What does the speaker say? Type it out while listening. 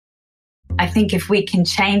I think if we can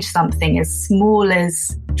change something as small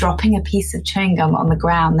as dropping a piece of chewing gum on the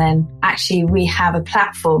ground, then actually we have a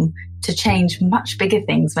platform to change much bigger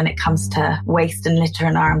things when it comes to waste and litter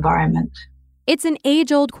in our environment. It's an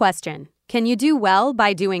age-old question. Can you do well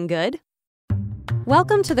by doing good?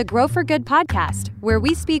 Welcome to the Grow for Good podcast, where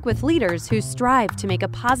we speak with leaders who strive to make a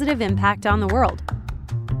positive impact on the world.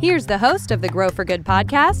 Here's the host of the Grow for Good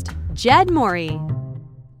podcast, Jed Morey.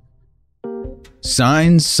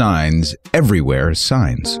 Signs, signs, everywhere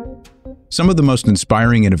signs. Some of the most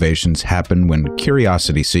inspiring innovations happen when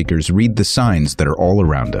curiosity seekers read the signs that are all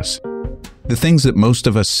around us. The things that most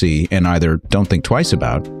of us see and either don't think twice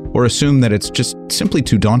about or assume that it's just simply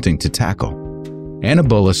too daunting to tackle. Anna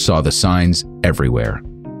Bullus saw the signs everywhere.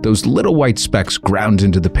 Those little white specks ground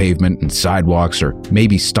into the pavement and sidewalks or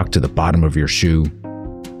maybe stuck to the bottom of your shoe.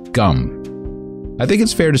 Gum. I think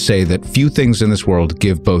it's fair to say that few things in this world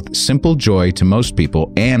give both simple joy to most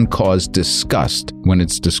people and cause disgust when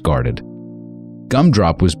it's discarded.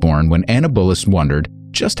 Gumdrop was born when Anna Bullus wondered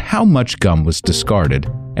just how much gum was discarded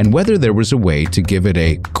and whether there was a way to give it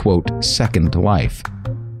a, quote, second life.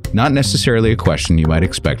 Not necessarily a question you might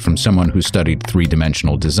expect from someone who studied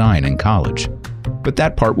three-dimensional design in college. But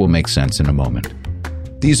that part will make sense in a moment.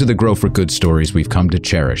 These are the Grow for Good stories we've come to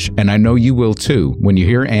cherish, and I know you will too when you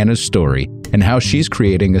hear Anna's story and how she's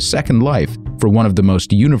creating a second life for one of the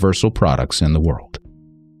most universal products in the world.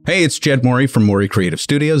 Hey, it's Jed Morey from Morey Creative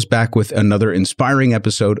Studios, back with another inspiring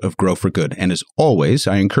episode of Grow for Good. And as always,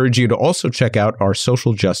 I encourage you to also check out our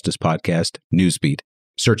social justice podcast, Newsbeat.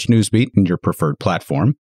 Search Newsbeat in your preferred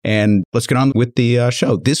platform. And let's get on with the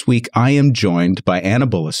show. This week, I am joined by Anna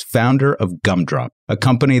Bullus, founder of Gumdrop, a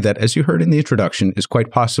company that, as you heard in the introduction, is quite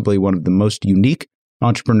possibly one of the most unique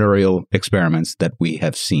entrepreneurial experiments that we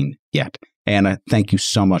have seen yet. Anna, thank you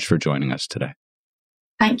so much for joining us today.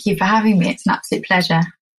 Thank you for having me. It's an absolute pleasure.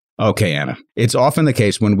 Okay, Anna. It's often the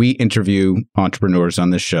case when we interview entrepreneurs on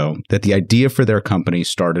this show that the idea for their company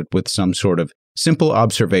started with some sort of simple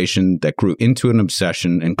observation that grew into an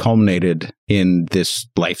obsession and culminated in this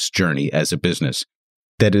life's journey as a business.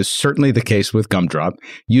 That is certainly the case with Gumdrop.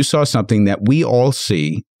 You saw something that we all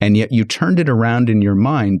see, and yet you turned it around in your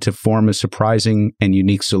mind to form a surprising and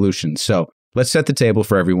unique solution. So let's set the table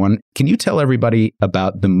for everyone. Can you tell everybody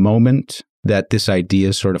about the moment that this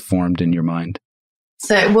idea sort of formed in your mind?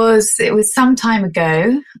 So it was some time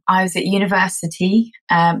ago. I was at university,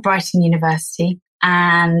 Brighton University,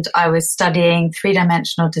 and I was studying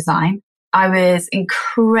three-dimensional design. I was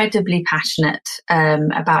incredibly passionate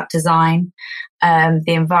about design, the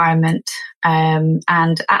environment, and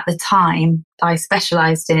at the time, I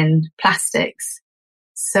specialized in plastics.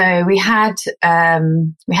 So we had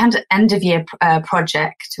an end-of-year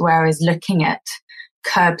project where I was looking at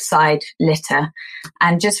curbside litter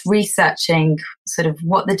and just researching sort of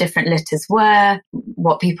what the different litters were,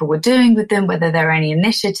 what people were doing with them, whether there are any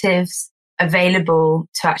initiatives available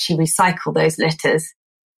to actually recycle those litters.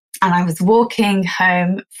 And I was walking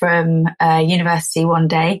home from university one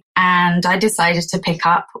day and I decided to pick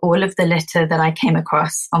up all of the litter that I came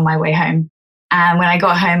across on my way home. And when I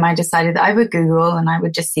got home, I decided that I would Google and I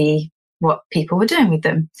would just see what people were doing with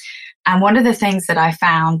them. And one of the things that I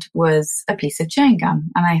found was a piece of chewing gum.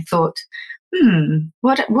 And I thought,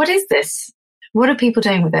 what is this? What are people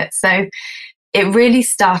doing with it? So it really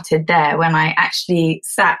started there when I actually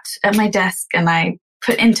sat at my desk and I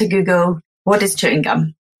put into Google, what is chewing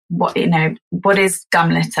gum? What is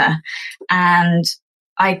gum litter? And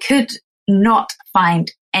I could not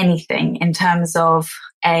find anything in terms of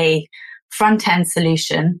a front-end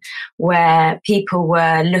solution where people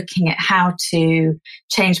were looking at how to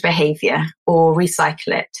change behavior or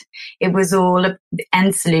recycle it. It was all the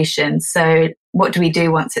end solution. So what do we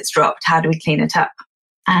do once it's dropped? How do we clean it up?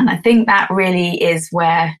 And I think that really is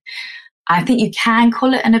where I think you can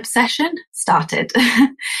call it an obsession started.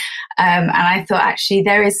 And I thought, actually,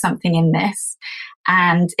 there is something in this.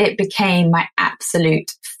 And it became my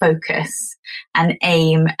absolute focus and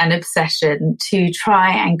aim and obsession to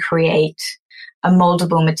try and create a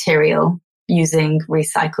moldable material using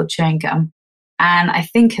recycled chewing gum. And I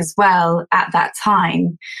think as well, at that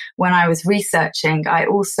time, when I was researching, I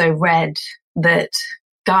also read that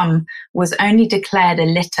gum was only declared a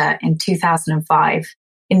litter in 2005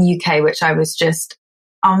 in the UK, which I was just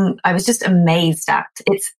amazed at.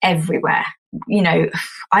 It's everywhere. You know,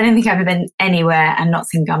 I don't think I've ever been anywhere and not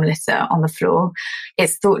seen gum litter on the floor.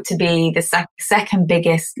 It's thought to be the second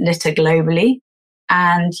biggest litter globally,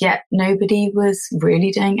 and yet nobody was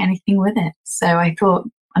really doing anything with it. So I thought,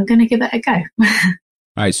 I'm going to give it a go. All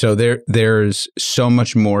right. So there's so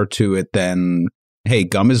much more to it than, hey,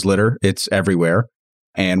 gum is litter. It's everywhere.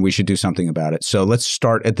 and we should do something about it. So let's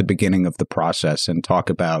start at the beginning of the process and talk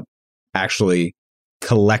about actually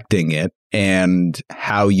collecting it and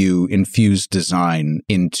how you infuse design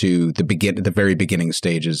into the very beginning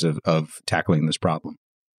stages of tackling this problem.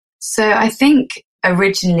 So I think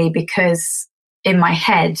originally, because in my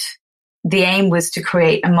head, the aim was to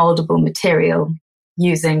create a moldable material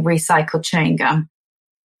using recycled chewing gum.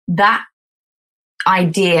 That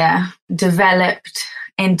idea developed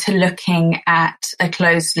into looking at a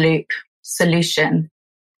closed loop solution.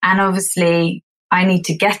 And obviously, I need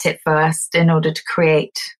to get it first in order to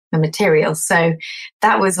create the material. So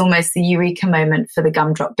that was almost the eureka moment for the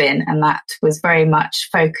Gumdrop bin. And that was very much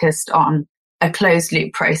focused on a closed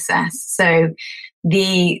loop process. So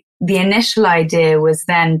the initial idea was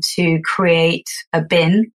then to create a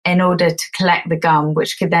bin in order to collect the gum,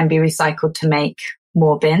 which could then be recycled to make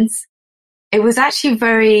more bins. It was actually a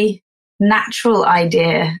very natural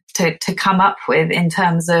idea to come up with in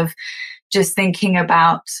terms of just thinking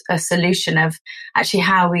about a solution of actually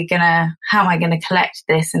how am I gonna collect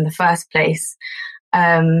this in the first place?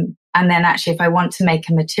 And then actually, if I want to make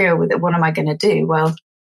a material with it, what am I going to do? Well,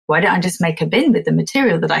 why don't I just make a bin with the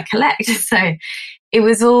material that I collect? So it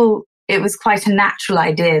was quite a natural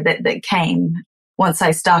idea that came once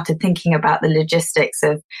I started thinking about the logistics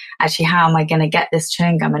of actually how am I going to get this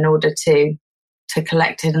chewing gum in order to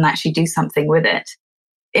collect it and actually do something with it.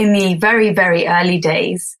 In the very, very early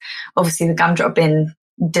days, obviously the Gumdrop bin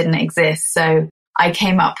didn't exist. So I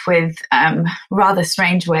came up with rather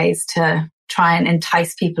strange ways to try and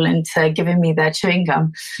entice people into giving me their chewing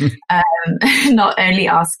gum. Not only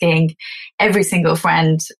asking every single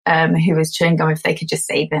friend who was chewing gum if they could just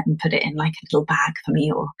save it and put it in like a little bag for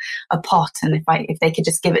me or a pot, and if they could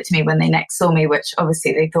just give it to me when they next saw me, which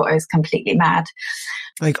obviously they thought I was completely mad.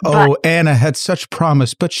 Like, oh, Anna had such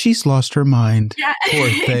promise, but she's lost her mind. Yeah. Poor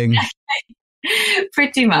thing.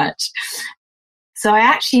 Pretty much. So I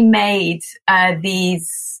actually made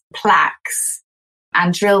these plaques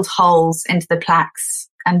and drilled holes into the plaques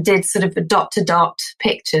and did sort of a dot-to-dot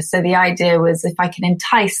picture. So the idea was if I can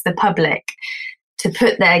entice the public to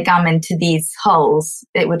put their gum into these holes,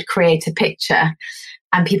 it would create a picture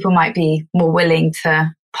and people might be more willing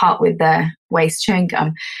to part with their waste chewing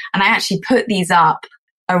gum. And I actually put these up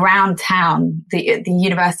around town, the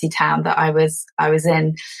university town that I was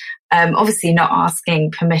in, obviously not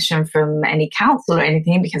asking permission from any council or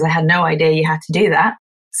anything because I had no idea you had to do that.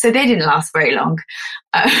 So they didn't last very long.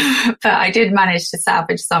 But I did manage to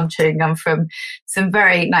salvage some chewing gum from some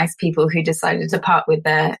very nice people who decided to part with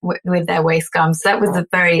their waste gum. So that was the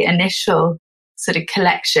very initial sort of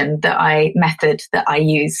method that I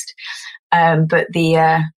used. But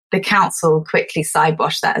the council quickly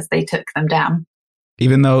sidewashed that as they took them down.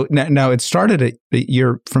 Even though now it started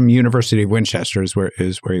you're from University of Winchester is where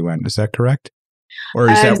you went. Is that correct? Or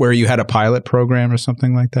is that where you had a pilot program or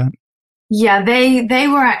something like that? Yeah, they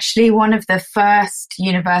were actually one of the first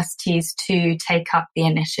universities to take up the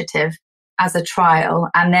initiative as a trial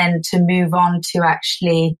and then to move on to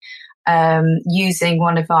actually using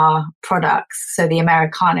one of our products, so the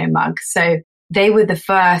Americano mug. So they were the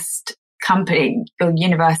first company or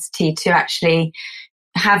university to actually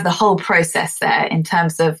have the whole process there in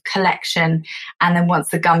terms of collection. And then once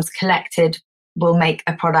the gum's collected, we'll make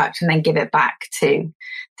a product and then give it back to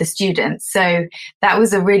the students. So that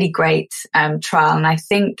was a really great trial. And I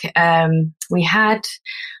think we had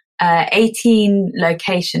 18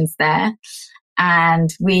 locations there. And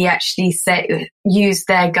we actually used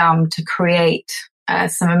their gum to create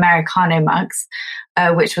some Americano mugs,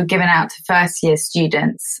 which were given out to first year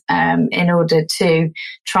students in order to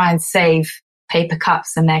try and save paper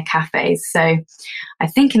cups in their cafes. So I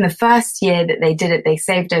think in the first year that they did it, they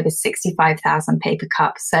saved over 65,000 paper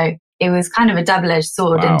cups. So it was kind of a double-edged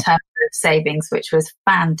sword in terms of savings, which was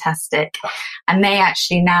fantastic. And they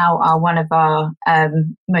actually now are one of our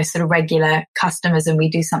most sort of regular customers, and we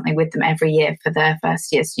do something with them every year for their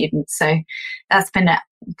first year students. So that's been a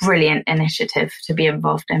brilliant initiative to be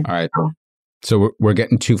involved in. All right. So we're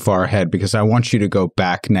getting too far ahead because I want you to go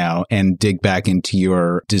back now and dig back into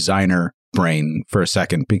your designer brain for a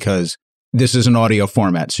second, because this is an audio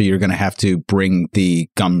format. So you're going to have to bring the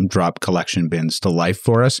Gumdrop collection bins to life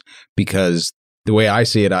for us, because the way I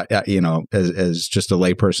see it, as just a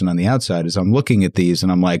layperson on the outside, is I'm looking at these and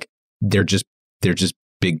I'm like, they're just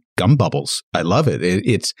big gum bubbles. I love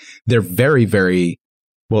it. They're very, very,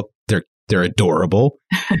 well, they're adorable.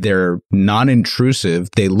 They're non-intrusive.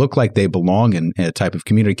 They look like they belong in a type of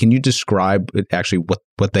community. Can you describe actually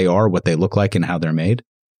what they are, what they look like, and how they're made?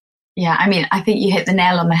 Yeah, I mean, I think you hit the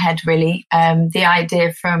nail on the head, really. The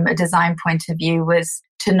idea from a design point of view was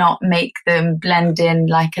to not make them blend in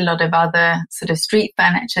like a lot of other sort of street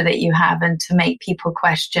furniture that you have, and to make people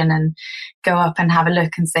question and go up and have a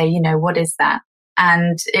look and say, what is that?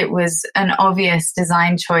 And it was an obvious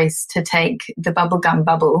design choice to take the bubblegum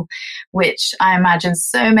bubble, which I imagine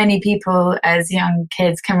so many people as young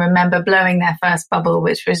kids can remember blowing their first bubble,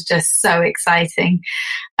 which was just so exciting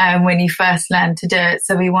when you first learned to do it.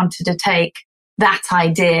 So we wanted to take that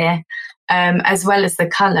idea as well as the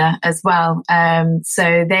color as well.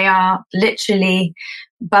 So they are literally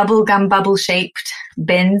bubblegum bubble shaped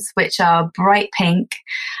bins, which are bright pink,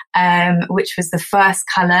 which was the first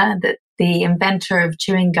color that the inventor of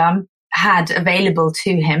chewing gum had available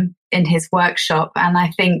to him in his workshop. And I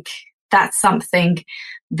think that's something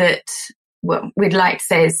that we'd like to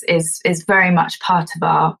say is very much part of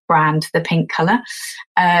our brand, the pink color,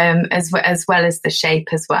 as well as the shape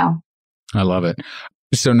as well. I love it.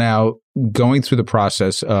 So now, going through the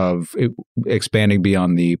process of expanding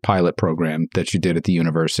beyond the pilot program that you did at the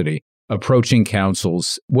university, approaching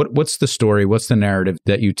councils, what's the story? What's the narrative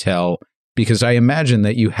that you tell? Because I imagine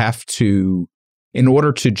that you have to, in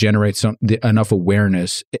order to generate enough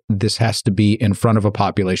awareness, this has to be in front of a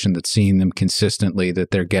population that's seeing them consistently,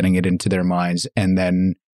 that they're getting it into their minds, and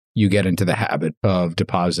then you get into the habit of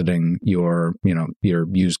depositing your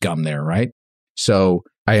used gum there, right? So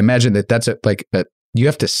I imagine that that's that you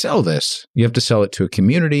have to sell this. You have to sell it to a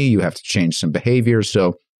community. You have to change some behavior.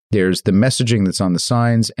 So there's the messaging that's on the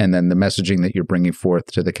signs, and then the messaging that you're bringing forth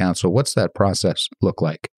to the council. What's that process look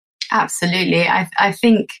like? Absolutely. I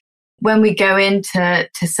think when we go in to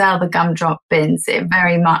sell the Gumdrop bins, it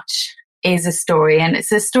very much is a story, and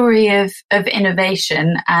it's a story of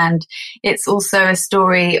innovation, and it's also a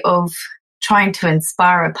story of trying to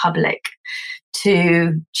inspire a public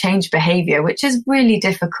to change behavior, which is really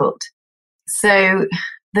difficult. So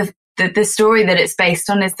the story that it's based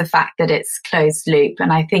on is the fact that it's closed loop,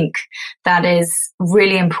 and I think that is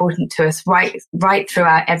really important to us right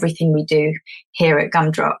throughout everything we do here at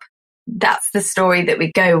Gumdrop. That's the story that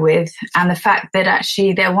we go with, and the fact that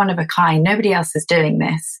actually they're one of a kind. Nobody else is doing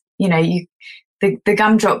this. The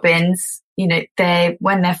Gumdrop bins,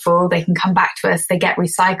 when they're full, they can come back to us, they get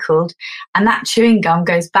recycled, and that chewing gum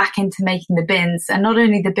goes back into making the bins. And not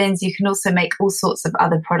only the bins, you can also make all sorts of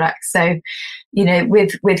other products. So,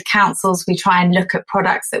 with councils, we try and look at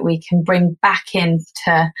products that we can bring back in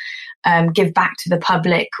to give back to the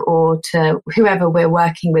public or to whoever we're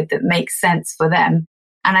working with that makes sense for them.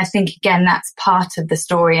 And I think, again, that's part of the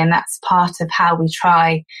story, and that's part of how we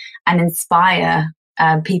try and inspire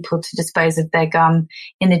people to dispose of their gum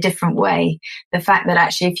in a different way. The fact that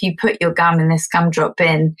actually if you put your gum in this Gumdrop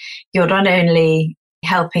bin, you're not only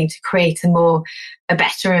helping to create a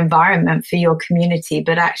better environment for your community,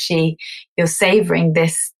 but actually you're savoring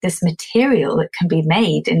this material that can be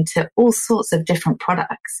made into all sorts of different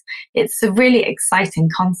products. It's a really exciting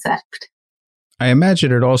concept. I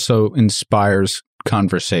imagine it also inspires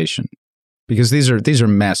conversation, because these are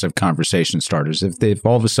massive conversation starters. If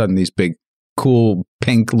all of a sudden these big cool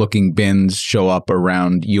pink looking bins show up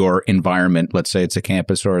around your environment, let's say it's a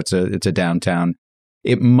campus or it's a downtown,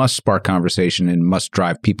 it must spark conversation and must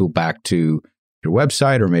drive people back to your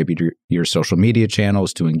website or maybe your social media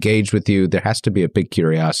channels to engage with you. There has to be a big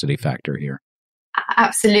curiosity factor here.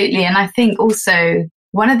 Absolutely. And I think also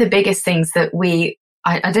one of the biggest things that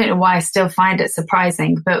I don't know why I still find it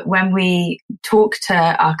surprising, but when we talk to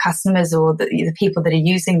our customers or the people that are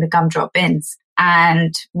using the Gumdrop bins,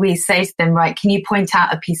 and we say to them, right, can you point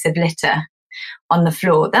out a piece of litter on the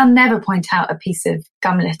floor? They'll never point out a piece of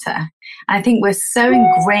gum litter. And I think we're so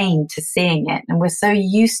ingrained to seeing it, and we're so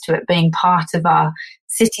used to it being part of our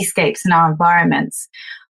cityscapes and our environments.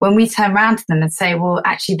 When we turn around to them and say, well,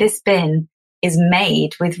 actually this bin is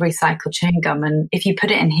made with recycled chewing gum, and if you put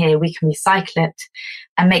it in here, we can recycle it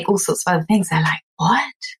and make all sorts of other things. They're like,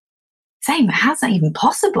 what? Same, how's that even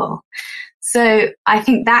possible? So I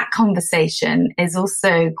think that conversation is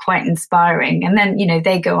also quite inspiring. And then,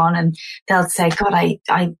 they go on and they'll say, God, I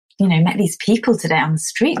met these people today on the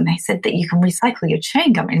street, and they said that you can recycle your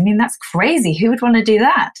chewing gum. I mean, that's crazy. Who would want to do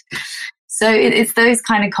that? So it's those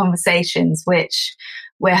kind of conversations which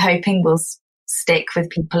we're hoping will stick with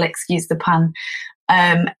people, excuse the pun,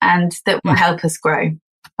 and that will help us grow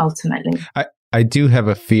ultimately. I do have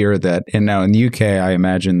a fear that, and now in the UK, I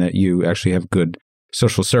imagine that you actually have good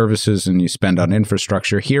social services and you spend on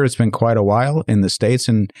infrastructure. Here, it's been quite a while in the States,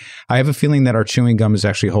 and I have a feeling that our chewing gum is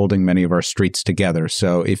actually holding many of our streets together.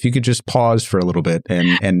 So if you could just pause for a little bit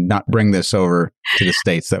and not bring this over to the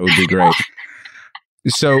States, that would be great.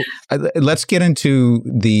 So let's get into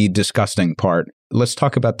the disgusting part. Let's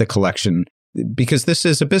talk about the collection, because this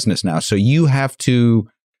is a business now. So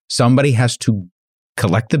somebody has to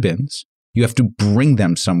collect the bins. You have to bring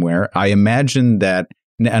them somewhere. I imagine that,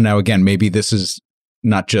 and now again, maybe this is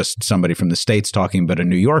not just somebody from the States talking, but a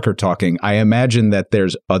New Yorker talking. I imagine that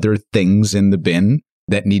there's other things in the bin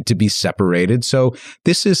that need to be separated. So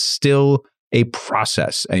this is still a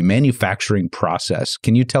process, a manufacturing process.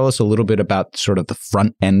 Can you tell us a little bit about sort of the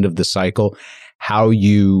front end of the cycle, how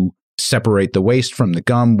you separate the waste from the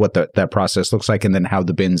gum, what that process looks like, and then how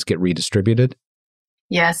the bins get redistributed?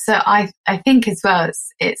 Yeah, so I think as well,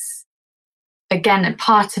 it's again, a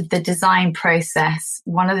part of the design process.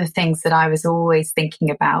 One of the things that I was always thinking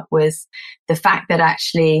about was the fact that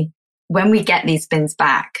actually when we get these bins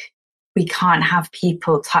back, we can't have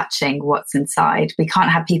people touching what's inside. We can't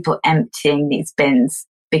have people emptying these bins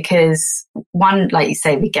because one, like you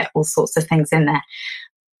say, we get all sorts of things in there.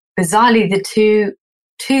 Bizarrely, the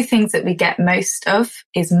two things that we get most of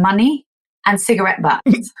is money and cigarette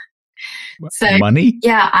butts. So money?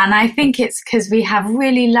 Yeah, and I think it's because we have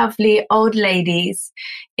really lovely old ladies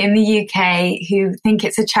in the UK who think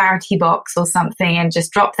it's a charity box or something and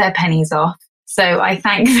just drop their pennies off. So I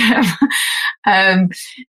thank them. And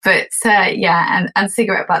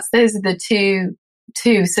cigarette butts, those are the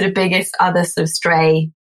two sort of biggest other sort of stray.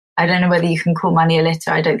 I don't know whether you can call money a litter.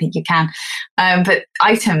 I don't think you can. But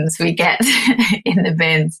items we get in the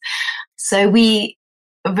bins. So we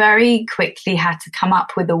very quickly had to come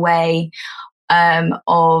up with a way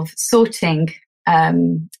of sorting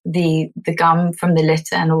the gum from the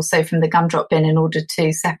litter and also from the Gumdrop bin in order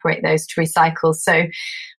to separate those to recycle. So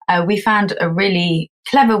we found a really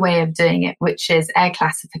clever way of doing it, which is air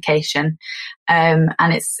classification. And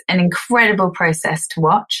it's an incredible process to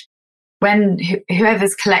watch. When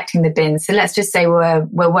whoever's collecting the bins, so let's just say we're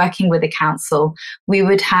working with a council, we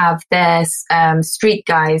would have their street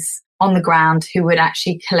guys on the ground who would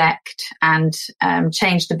actually collect and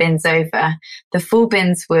change the bins over. The full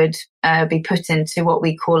bins would be put into what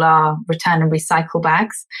we call our return and recycle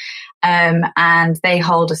bags. And they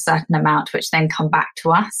hold a certain amount, which then come back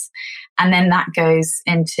to us. And then that goes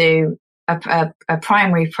into a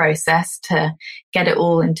primary process to get it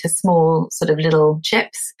all into small sort of little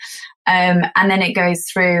chips. And then it goes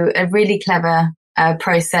through a really clever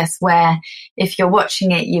process where if you're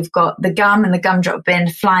watching it, you've got the gum and the Gumdrop bin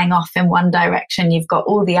flying off in one direction. You've got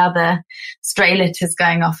all the other stray litters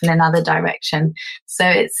going off in another direction. So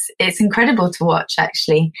it's incredible to watch,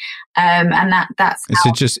 actually. And that's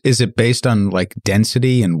is it based on like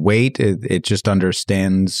density and weight? It just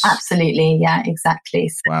understands. Absolutely. Yeah, exactly.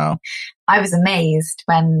 So wow. I was amazed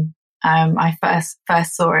when I first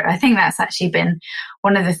saw it. I think that's actually been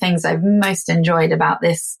one of the things I've most enjoyed about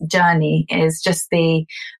this journey is just the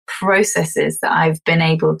processes that I've been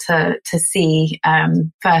able to see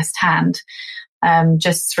firsthand,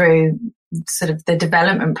 just through sort of the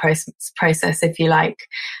development process, if you like,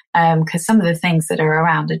 because some of the things that are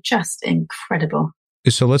around are just incredible.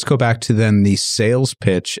 So let's go back to then the sales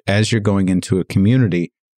pitch as you're going into a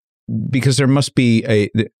community, because there must be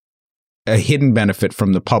a hidden benefit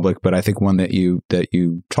from the public, but I think one that you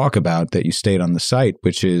talk about, that you state on the site,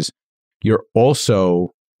 which is you're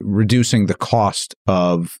also reducing the cost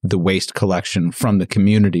of the waste collection from the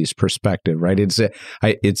community's perspective, right?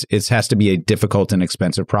 It has to be a difficult and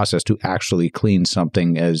expensive process to actually clean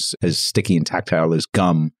something as sticky and tactile as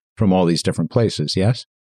gum from all these different places. Yes?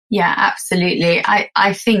 Yeah, absolutely.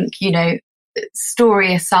 I think,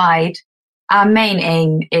 story aside, our main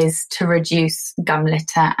aim is to reduce gum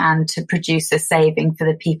litter and to produce a saving for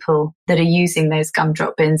the people that are using those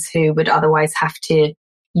Gumdrop bins who would otherwise have to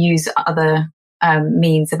use other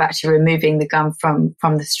means of actually removing the gum from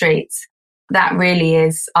the streets. That really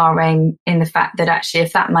is our aim, in the fact that actually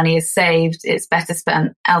if that money is saved, it's better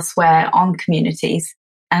spent elsewhere on communities.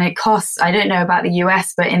 And it costs, I don't know about the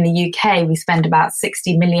US, but in the UK, we spend about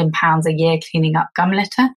 £60 million a year cleaning up gum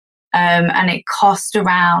litter. And it cost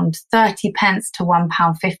around 30 pence to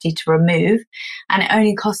 £1.50 to remove. And it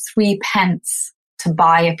only costs 3 pence to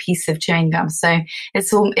buy a piece of chewing gum. So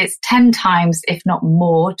it's 10 times, if not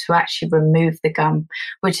more, to actually remove the gum,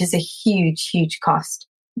 which is a huge, huge cost.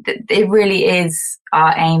 It really is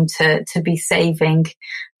our aim to be saving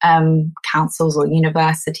councils or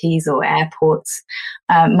universities or airports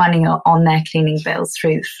money on their cleaning bills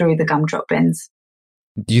through the Gumdrop bins.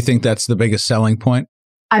 Do you think that's the biggest selling point?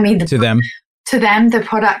 I mean, to them, the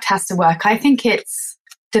product has to work. I think it's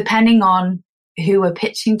depending on who we're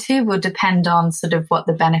pitching to, will depend on sort of what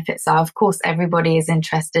the benefits are. Of course, everybody is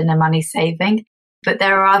interested in a money saving, but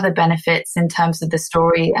there are other benefits in terms of the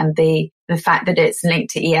story and the fact that it's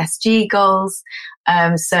linked to ESG goals.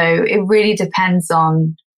 So it really depends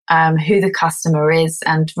on who the customer is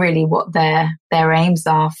and really what their aims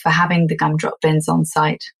are for having the Gumdrop bins on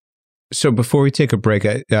site. So before we take a break,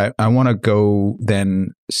 I want to go then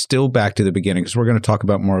still back to the beginning, because we're going to talk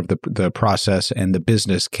about more of the process and the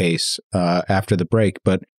business case after the break.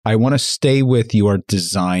 But I want to stay with your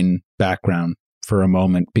design background for a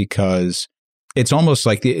moment, because it's almost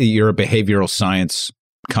like you're a behavioral science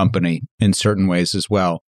company in certain ways as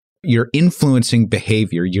well. You're influencing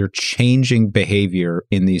behavior, you're changing behavior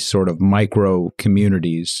in these sort of micro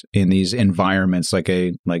communities, in these environments, like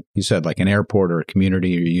you said, like an airport or a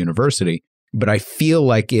community or a university. But I feel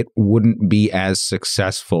like it wouldn't be as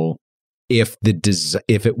successful if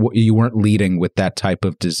you weren't leading with that type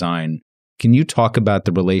of design. Can you talk about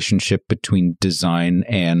the relationship between design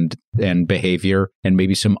and behavior, and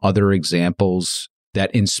maybe some other examples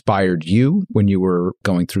that inspired you when you were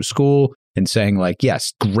going through school and saying, like,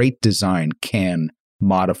 yes, great design can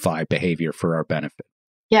modify behavior for our benefit?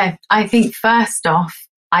 Yeah, I think first off,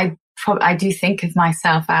 I do think of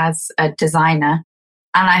myself as a designer.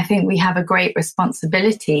 And I think we have a great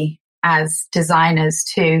responsibility as designers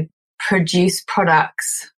to produce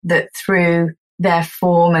products that, through their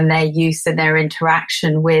form and their use and their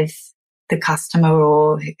interaction with the customer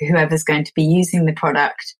or whoever's going to be using the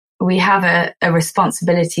product, we have a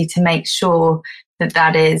responsibility to make sure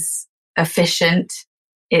that is efficient,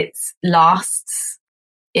 it lasts,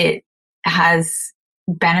 it has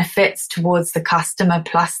benefits towards the customer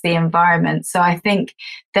plus the environment. So I think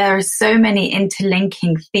there are so many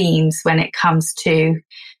interlinking themes when it comes to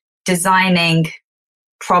designing,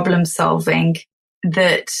 problem solving,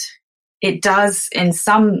 that it does, in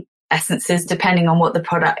some essences, depending on what the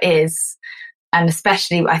product is, and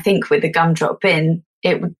especially I think with the Gumdrop bin,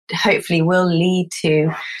 it would hopefully will lead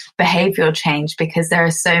to behavioral change, because there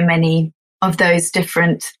are so many of those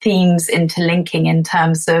different themes interlinking in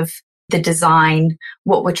terms of the design,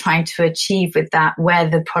 what we're trying to achieve with that, where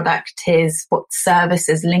the product is, what service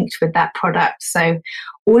is linked with that product. So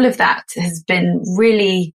all of that has been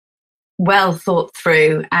really well thought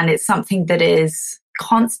through, and it's something that is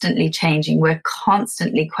constantly changing. We're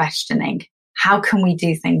constantly questioning, how can we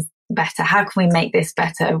do things better? How can we make this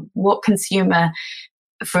better? What consumer,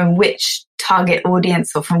 from which target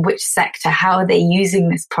audience or from which sector, how are they using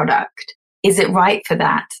this product? Is it right for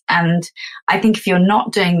that? And I think if you're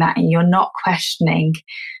not doing that and you're not questioning,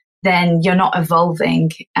 then you're not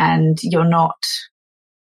evolving, and you're not,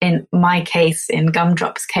 in my case, in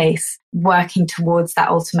Gumdrop's case, working towards that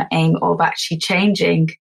ultimate aim of actually changing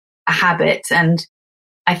a habit. And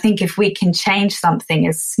I think if we can change something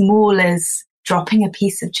as small as dropping a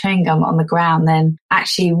piece of chewing gum on the ground, then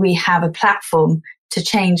actually we have a platform to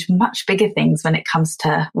change much bigger things when it comes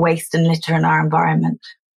to waste and litter in our environment.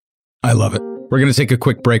 I love it. We're going to take a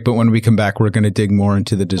quick break, but when we come back, we're going to dig more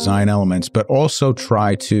into the design elements, but also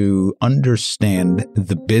try to understand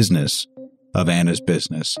the business of Anna's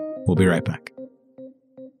business. We'll be right back.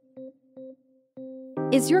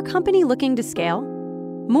 Is your company looking to scale?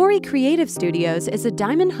 Mori Creative Studios is a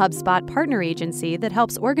Diamond HubSpot partner agency that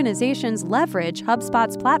helps organizations leverage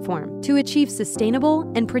HubSpot's platform to achieve sustainable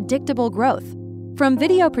and predictable growth. From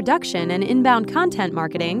video production and inbound content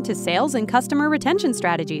marketing to sales and customer retention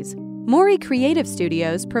strategies, Mori Creative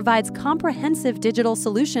Studios provides comprehensive digital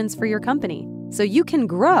solutions for your company so you can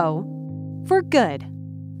grow for good.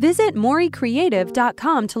 Visit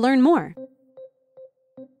moricreative.com to learn more.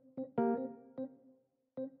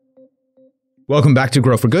 Welcome back to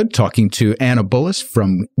Grow for Good, talking to Anna Bullus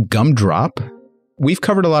from Gumdrop. We've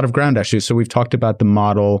covered a lot of ground, actually. So we've talked about the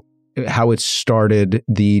model, how it started,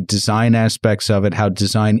 the design aspects of it, how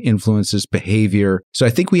design influences behavior. So I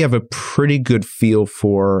think we have a pretty good feel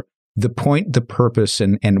for the point, the purpose,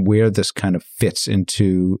 and where this kind of fits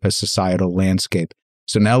into a societal landscape.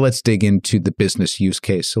 So now let's dig into the business use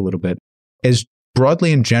case a little bit. As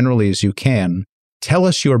broadly and generally as you can, tell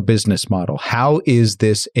us your business model. How is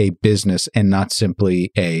this a business and not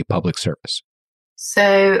simply a public service?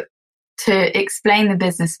 So to explain the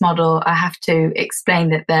business model, I have to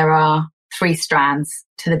explain that there are 3 strands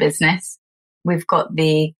to the business. We've got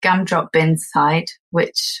the Gumdrop bin side,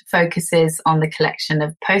 which focuses on the collection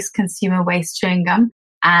of post-consumer waste chewing gum,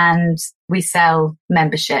 and we sell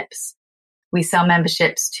memberships. We sell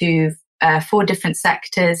memberships to 4 different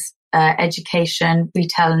sectors: education,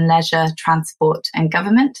 retail and leisure, transport, and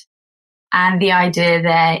government. And the idea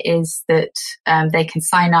there is that they can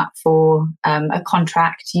sign up for a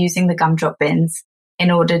contract using the Gumdrop bins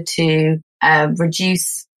in order to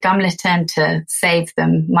reduce gum litter and to save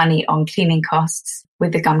them money on cleaning costs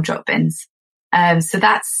with the Gumdrop bins. So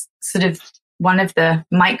that's sort of one of the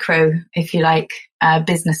micro, if you like,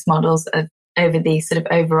 business models over the sort of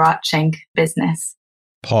overarching business.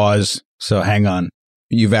 Pause. So hang on.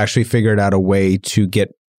 You've actually figured out a way to get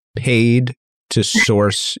paid to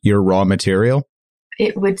source your raw material?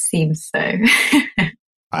 It would seem so.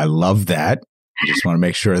 I love that. I just want to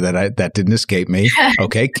make sure that that didn't escape me.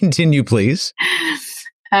 Okay, continue, please.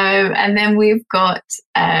 And then we've got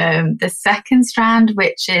the second strand,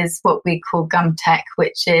 which is what we call Gum Tech,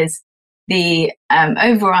 which is the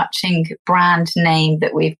overarching brand name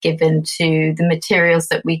that we've given to the materials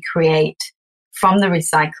that we create from the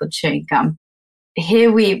recycled chewing gum.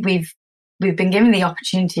 Here we've been given the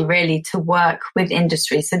opportunity really to work with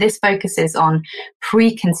industry. So this focuses on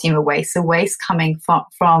pre-consumer waste, so waste coming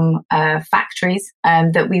from factories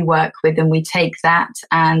that we work with, and we take that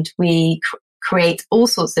and we create all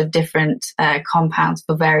sorts of different compounds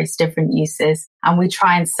for various different uses. And we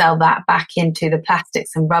try and sell that back into the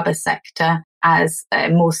plastics and rubber sector as a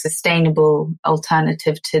more sustainable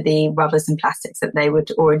alternative to the rubbers and plastics that they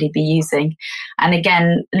would already be using. And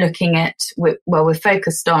again, looking at, we're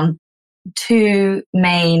focused on two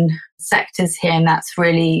main sectors here, and that's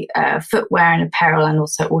really footwear and apparel, and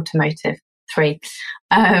also automotive. Three.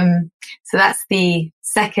 So that's the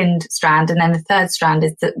second strand. And then the third strand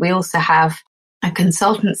is that we also have a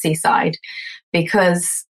consultancy side,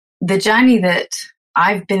 because the journey that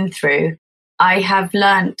I've been through, I have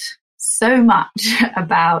learnt so much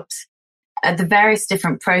about the various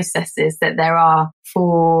different processes that there are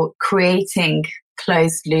for creating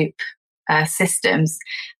closed loop systems.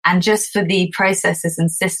 And just for the processes and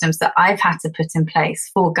systems that I've had to put in place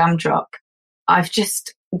for Gumdrop, I've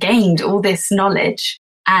just gained all this knowledge.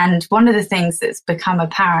 And one of the things that's become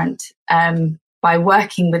apparent by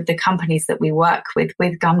working with the companies that we work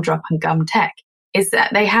with Gumdrop and Gum Tech, is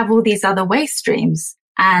that they have all these other waste streams,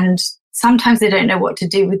 and sometimes they don't know what to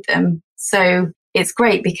do with them. So it's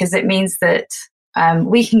great because it means that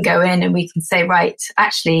we can go in and we can say, right,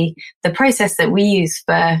 actually, the process that we use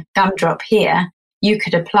for Gumdrop here, you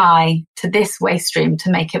could apply to this waste stream to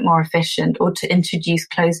make it more efficient, or to introduce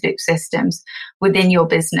closed loop systems within your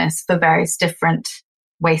business for various different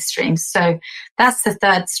waste streams. So that's the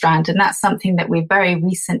third strand. And that's something that we very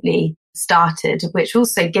recently started, which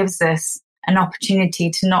also gives us an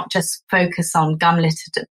opportunity to not just focus on gum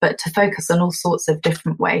litter, but to focus on all sorts of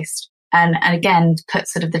different waste. And again, put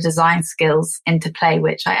sort of the design skills into play,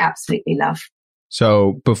 which I absolutely love.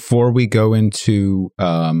 So before we go into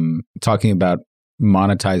talking about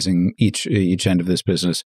monetizing each end of this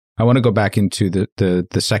business, I want to go back into the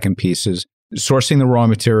second piece. Is sourcing the raw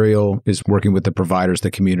material, is working with the providers,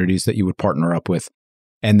 the communities that you would partner up with.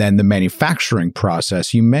 And then the manufacturing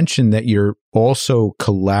process. You mentioned that you're also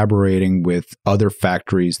collaborating with other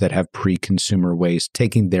factories that have pre-consumer waste,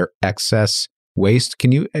 taking their excess waste.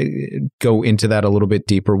 Can you go into that a little bit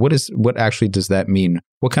deeper? What actually does that mean?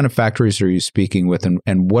 What kind of factories are you speaking with,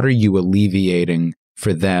 and what are you alleviating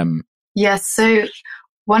for them? Yes. So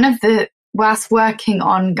whilst working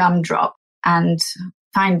on Gumdrop and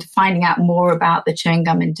finding out more about the chewing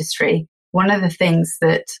gum industry, one of the things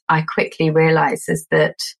that I quickly realized is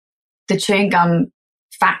that the chewing gum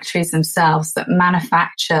factories themselves that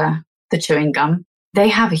manufacture the chewing gum, they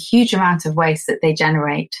have a huge amount of waste that they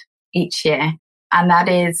generate each year. And that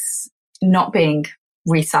is not being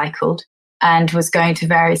recycled and was going to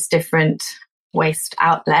various different waste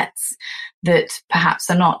outlets that perhaps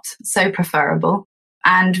are not so preferable.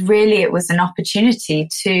 And really, it was an opportunity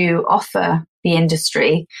to offer the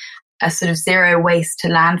industry a sort of zero waste to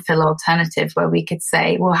landfill alternative, where we could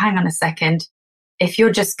say, well, hang on a second, if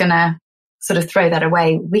you're just going to sort of throw that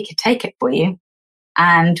away, we could take it for you,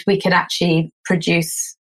 and we could actually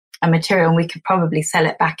produce a material, and we could probably sell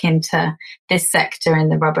it back into this sector in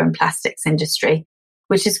the rubber and plastics industry,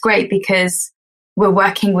 which is great because we're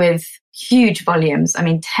working with huge volumes. I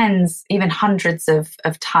mean, tens, even hundreds of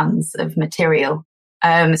tons of material.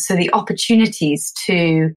 So the opportunities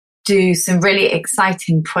to do some really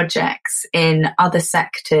exciting projects in other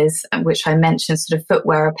sectors, which I mentioned, sort of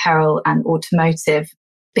footwear, apparel, and automotive,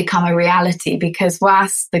 become a reality, because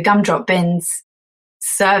whilst the Gumdrop bins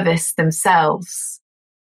service themselves,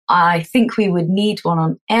 I think we would need one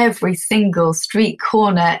on every single street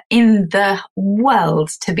corner in the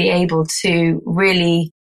world to be able to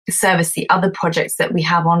really service the other projects that we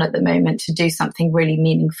have on at the moment to do something really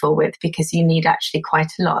meaningful with, because you need actually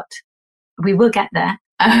quite a lot. We will get there.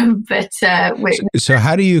 So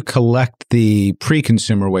how do you collect the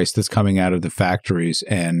pre-consumer waste that's coming out of the factories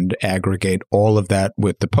and aggregate all of that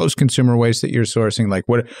with the post-consumer waste that you're sourcing? Like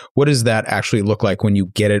what does that actually look like when you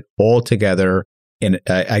get it all together and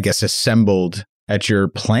I guess assembled at your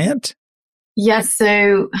plant? Yes,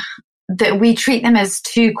 so we treat them as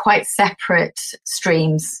two quite separate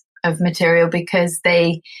streams of material, because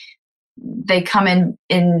they they come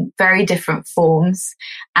in very different forms,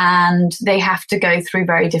 and they have to go through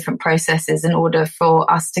very different processes in order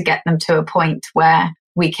for us to get them to a point where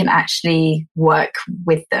we can actually work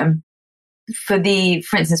with them. For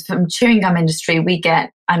instance, from chewing gum industry, we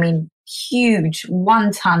get, huge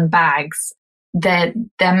 1-ton bags. They're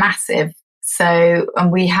massive. So,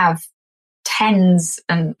 and we have tens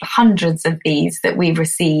and hundreds of these that we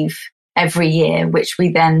receive every year, which we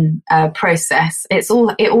then process. It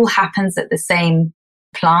all happens at the same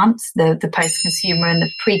plant, the post-consumer and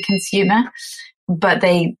the pre-consumer, but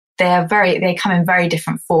they come in very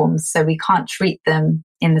different forms, so we can't treat them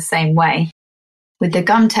in the same way. With the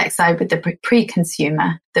gum tech side, with the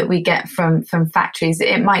pre-consumer that we get from factories,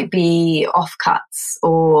 it might be offcuts,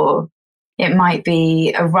 or it might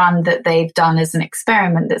be a run that they've done as an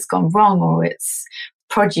experiment that's gone wrong, or it's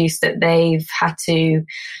produce that they've had to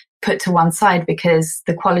put to one side because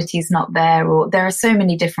the quality is not there, or there are so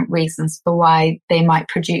many different reasons for why they might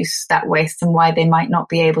produce that waste and why they might not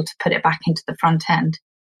be able to put it back into the front end.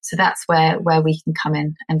 So that's where we can come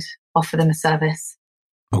in and offer them a service.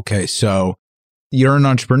 Okay, so you're an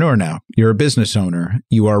entrepreneur now. You're a business owner.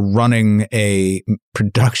 You are running a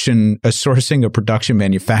sourcing, a production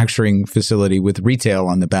manufacturing facility with retail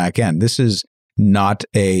on the back end. This is not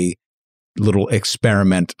a little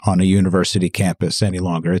experiment on a university campus any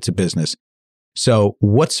longer. It's a business. So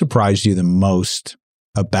what surprised you the most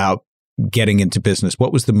about getting into business?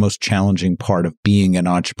 What was the most challenging part of being an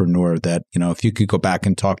entrepreneur that, if you could go back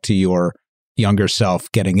and talk to your younger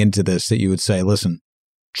self getting into this, that you would say, listen,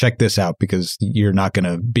 check this out because you're not going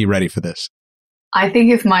to be ready for this? I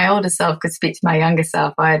think if my older self could speak to my younger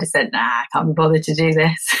self, I would have said, nah, I can't be bothered to do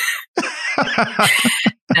this.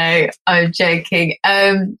 No, I'm joking.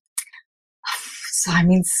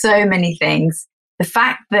 So many things. The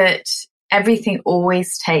fact that everything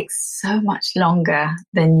always takes so much longer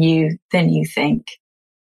than you think,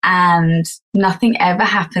 and nothing ever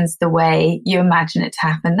happens the way you imagine it to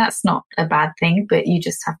happen. That's not a bad thing, but you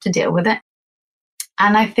just have to deal with it.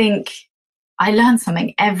 And I think I learn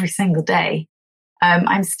something every single day.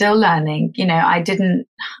 I'm still learning. I didn't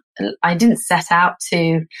set out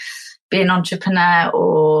to be an entrepreneur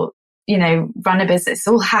or, run a business. It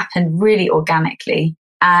all happened really organically.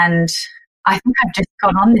 And I think I've just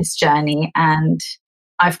gone on this journey, and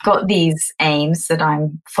I've got these aims that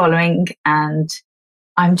I'm following, and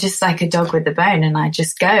I'm just like a dog with a bone, and I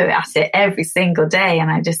just go at it every single day.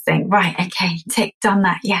 And I just think, right, okay, done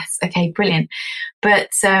that. Yes. Okay, brilliant. But,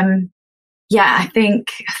 I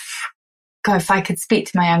think, God, if I could speak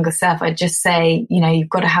to my younger self, I'd just say, you've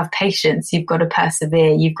got to have patience. You've got to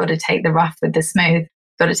persevere. You've got to take the rough with the smooth.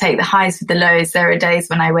 You've got to take the highs with the lows. There are days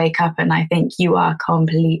when I wake up and I think, you are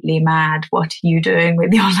completely mad. What are you doing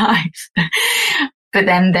with your life? But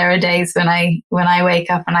then there are days when I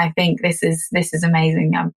wake up and I think, this is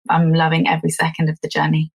amazing. I'm loving every second of the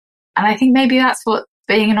journey. And I think maybe that's what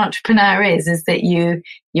being an entrepreneur is that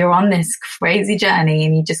you're on this crazy journey,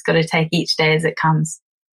 and you just got to take each day as it comes.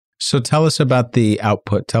 So tell us about the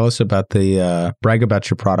output. Tell us about brag about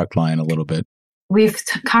your product line a little bit. We've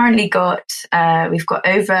currently got, we've got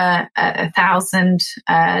over 1,000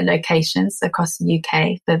 locations across the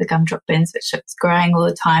UK for the Gumdrop bins, which is growing all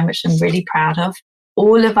the time, which I'm really proud of.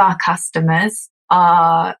 All of our customers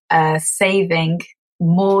are saving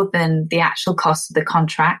more than the actual cost of the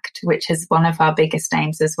contract, which is one of our biggest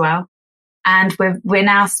aims as well. And we're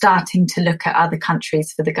now starting to look at other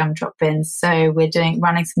countries for the Gumdrop bins. So we're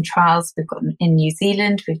running some trials. We've got in New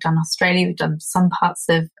Zealand, we've done Australia, we've done some parts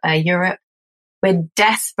of Europe. We're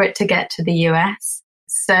desperate to get to the US.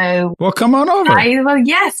 So, well, come on over.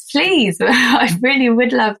 Yes, please. I really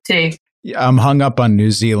would love to. I'm hung up on New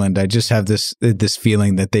Zealand. I just have this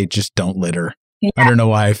feeling that they just don't litter. Yeah. I don't know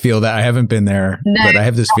why I feel that. I haven't been there, but I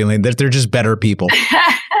have this feeling that they're just better people.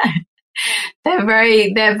 They're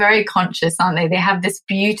very conscious, aren't they? They have this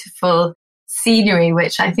beautiful scenery,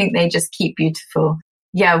 which I think they just keep beautiful.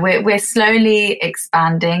 Yeah, we're slowly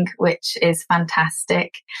expanding, which is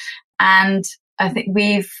fantastic. And I think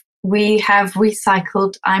we have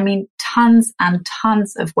recycled, tons and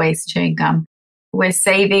tons of waste chewing gum. We're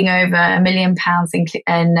saving over £1 million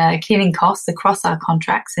in cleaning costs across our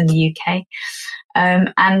contracts in the UK.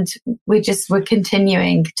 And we're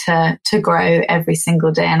continuing to grow every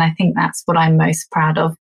single day. And I think that's what I'm most proud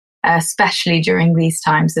of, especially during these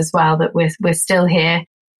times as well, that we're still here.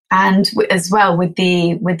 And as well with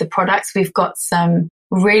the products, we've got some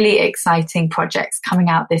really exciting projects coming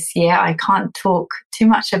out this year. I can't talk too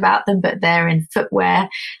much about them, but they're in footwear,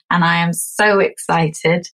 and I am so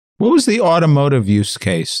excited. What was the automotive use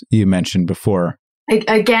case you mentioned before?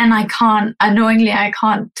 Again, I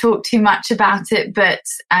can't talk too much about it, but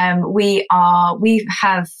we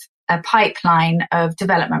have a pipeline of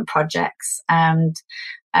development projects, and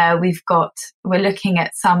we're looking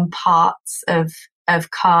at some parts of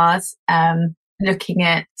cars, looking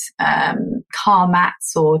at car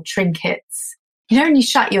mats or trinkets. You know, when you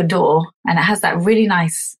shut your door and it has that really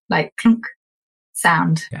nice like clunk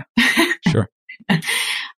sound. Yeah, sure.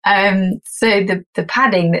 So the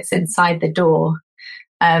padding that's inside the door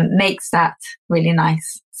makes that really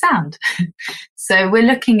nice sound. So we're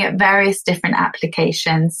looking at various different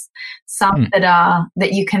applications, some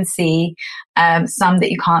that you can see, some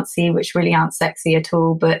that you can't see, which really aren't sexy at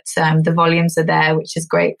all, but the volumes are there, which is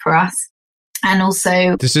great for us. And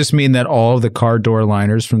also... Does this mean that all of the car door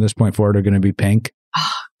liners from this point forward are going to be pink?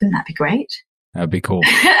 Oh, wouldn't that be great? That'd be cool.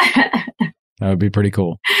 That would be pretty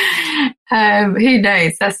cool. Who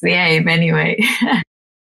knows? That's the aim anyway.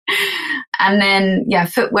 And then,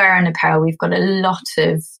 footwear and apparel. We've got a lot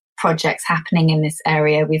of projects happening in this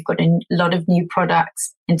area. We've got a lot of new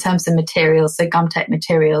products in terms of materials, so Gumtech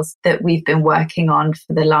materials that we've been working on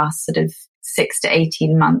for the last sort of 6 to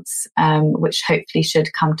 18 months, which hopefully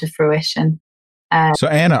should come to fruition. So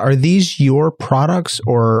Anna, are these your products,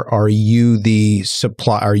 or are you the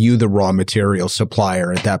raw material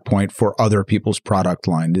supplier at that point for other people's product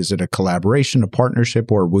line? Is it a collaboration, a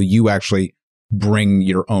partnership, or will you actually bring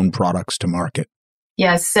your own products to market?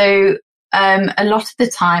 Yeah, so a lot of the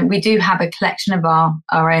time we do have a collection of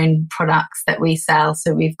our own products that we sell.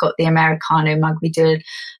 So we've got the Americano mug. We do a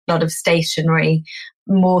lot of stationery,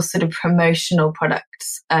 more sort of promotional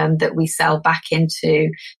products that we sell back into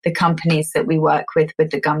the companies that we work with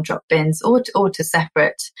the Gumdrop bins, or to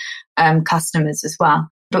separate customers as well.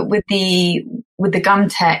 But with the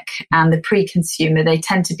Gumtech and the pre-consumer, they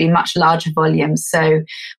tend to be much larger volumes. So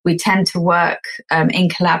we tend to work in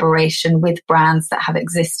collaboration with brands that have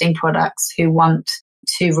existing products who want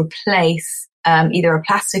to replace either a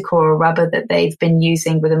plastic or a rubber that they've been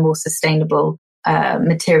using with a more sustainable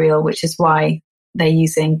material, which is why they're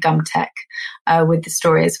using Gumtech with the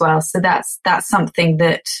story as well. So that's something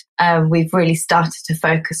that we've really started to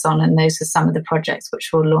focus on, and those are some of the projects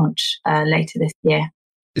which we'll launch later this year.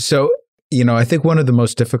 So, I think one of the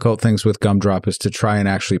most difficult things with Gumdrop is to try and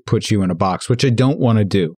actually put you in a box, which I don't want to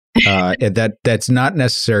do. That's not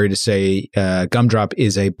necessary to say Gumdrop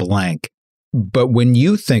is a blank. But when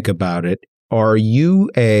you think about it, are you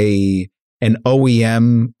an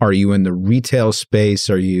OEM? Are you in the retail space?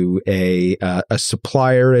 Are you a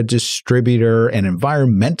supplier, a distributor, an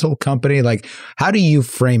environmental company? Like, how do you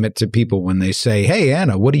frame it to people when they say, "Hey,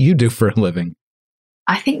 Anna, what do you do for a living?"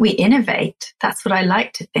 I think we innovate. That's what I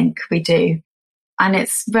like to think we do. And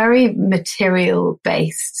it's very material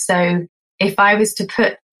based. So if I was to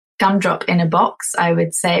put Gumdrop in a box, I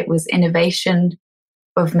would say it was innovation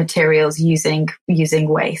of materials using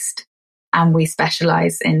waste. And we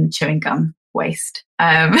specialize in chewing gum waste.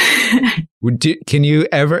 Do you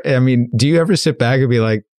ever sit back and be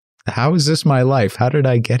like, how is this my life? How did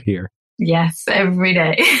I get here? Yes, every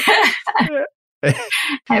day.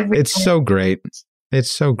 It's so great. It's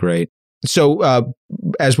so great. So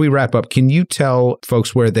as we wrap up, can you tell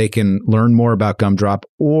folks where they can learn more about Gumdrop,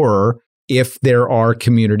 or if there are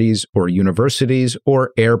communities or universities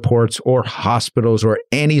or airports or hospitals or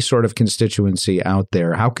any sort of constituency out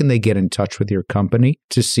there, how can they get in touch with your company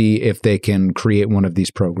to see if they can create one of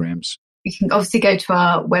these programs? You can obviously go to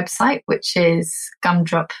our website, which is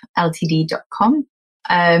gumdropltd.com.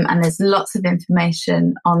 And there's lots of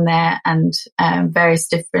information on there, and various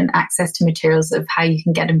different access to materials of how you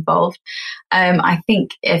can get involved. I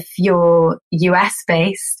think if you're US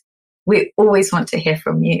based, we always want to hear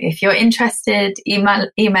from you. If you're interested, email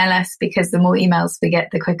us, because the more emails we get,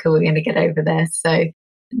 the quicker we're going to get over there. So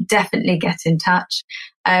definitely get in touch.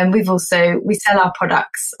 We sell our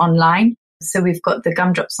products online. So we've got the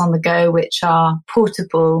Gumdrops on the go, which are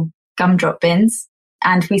portable gumdrop bins,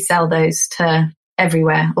 and we sell those to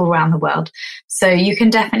everywhere, all around the world. So you can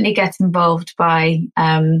definitely get involved by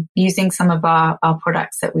using some of our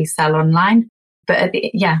products that we sell online. But at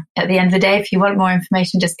the end of the day, if you want more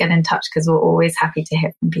information, just get in touch, because we're always happy to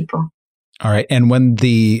hear from people. All right. And when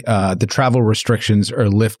the travel restrictions are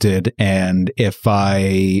lifted, and if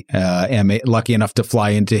I am lucky enough to fly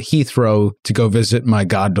into Heathrow to go visit my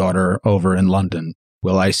goddaughter over in London,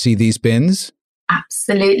 will I see these bins?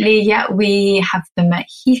 Absolutely. Yeah, we have them at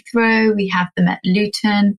Heathrow. We have them at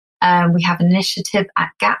Luton. We have an initiative at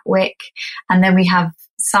Gatwick. And then we have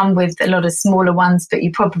some with a lot of smaller ones, but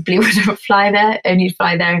you probably wouldn't fly there. Only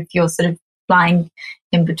fly there if you're sort of flying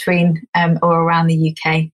in between or around the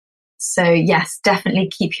UK. So yes, definitely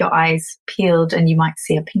keep your eyes peeled, and you might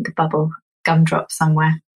see a pink bubble Gumdrop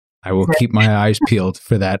somewhere. I will keep my eyes peeled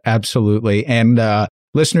for that. Absolutely. And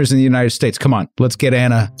listeners in the United States, come on, let's get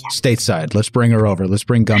Anna stateside. Let's bring her over. Let's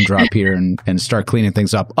bring Gumdrop here and start cleaning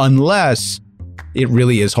things up. Unless it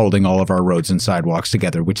really is holding all of our roads and sidewalks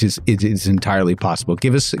together, which is entirely possible.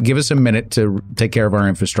 Give us a minute to take care of our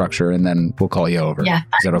infrastructure, and then we'll call you over. Yeah.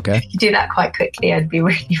 Is that okay? If you do that quite quickly, I'd be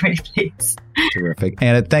really, really pleased. Terrific.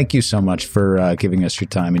 Anna, thank you so much for giving us your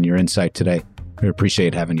time and your insight today. We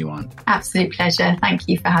appreciate having you on. Absolute pleasure. Thank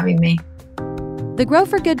you for having me. The Grow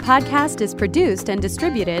for Good podcast is produced and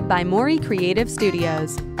distributed by Mori Creative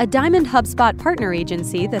Studios, a Diamond HubSpot partner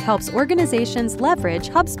agency that helps organizations leverage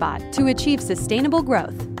HubSpot to achieve sustainable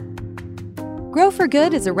growth. Grow for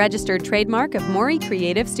Good is a registered trademark of Mori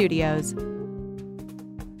Creative Studios.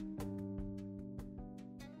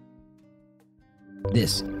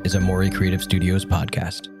 This is a Mori Creative Studios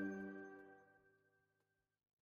podcast.